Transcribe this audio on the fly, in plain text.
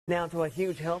Now to a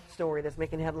huge health story that's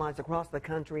making headlines across the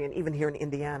country and even here in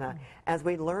Indiana as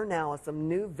we learn now of some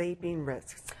new vaping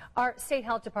risks. Our state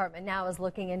health department now is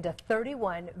looking into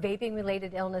 31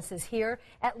 vaping-related illnesses here,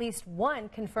 at least one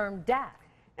confirmed death.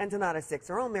 And tonight at 6,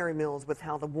 our own Mary Mills with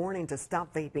how the warning to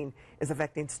stop vaping is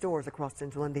affecting stores across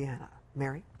central Indiana.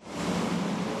 Mary?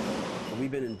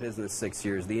 We've been in business 6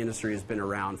 years. The industry has been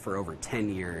around for over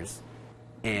 10 years.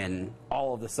 And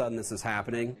all of a sudden this is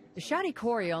happening. Shadi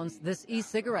Corey owns this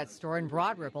e-cigarette store in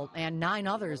Broad Ripple and 9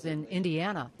 others in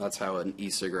Indiana. That's how an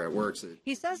e-cigarette works.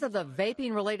 He says of the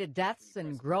vaping-related deaths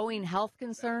and growing health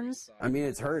concerns. I mean,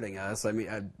 it's hurting us. I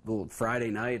mean, Friday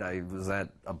night I was at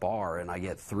a bar and I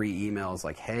get 3 emails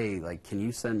like, hey, can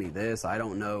you send me this? I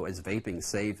don't know. Is vaping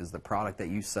safe? Is the product that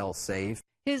you sell safe?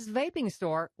 His vaping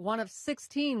store, one of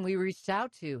 16 we reached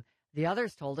out to. The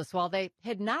others told us while they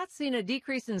had not seen a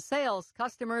decrease in sales,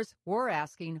 customers were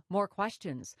asking more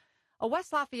questions. A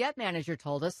West Lafayette manager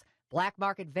told us black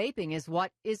market vaping is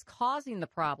what is causing the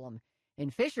problem. In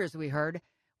Fishers, we heard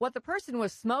what the person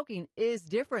was smoking is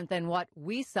different than what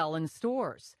we sell in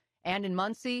stores. And in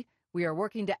Muncie, we are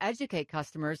working to educate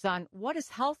customers on what is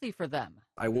healthy for them.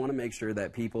 I want to make sure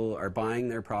that people are buying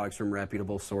their products from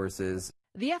reputable sources.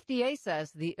 The FDA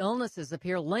says the illnesses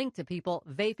appear linked to people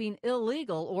vaping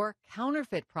illegal or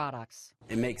counterfeit products.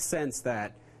 It makes sense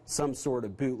that some sort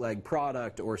of bootleg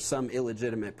product or some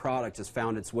illegitimate product has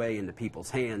found its way into people's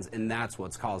hands, and that's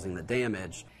what's causing the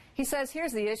damage. He says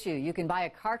here's the issue. You can buy a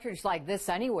cartridge like this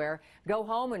anywhere, go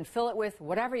home and fill it with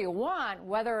whatever you want,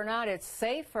 whether or not it's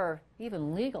safe or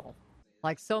even legal.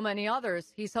 Like so many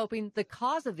others, he's hoping the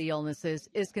cause of the illnesses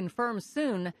is confirmed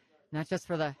soon, not just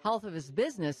for the health of his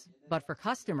business, but for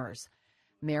customers.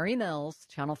 Mary Mills,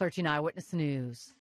 Channel 13 Eyewitness News.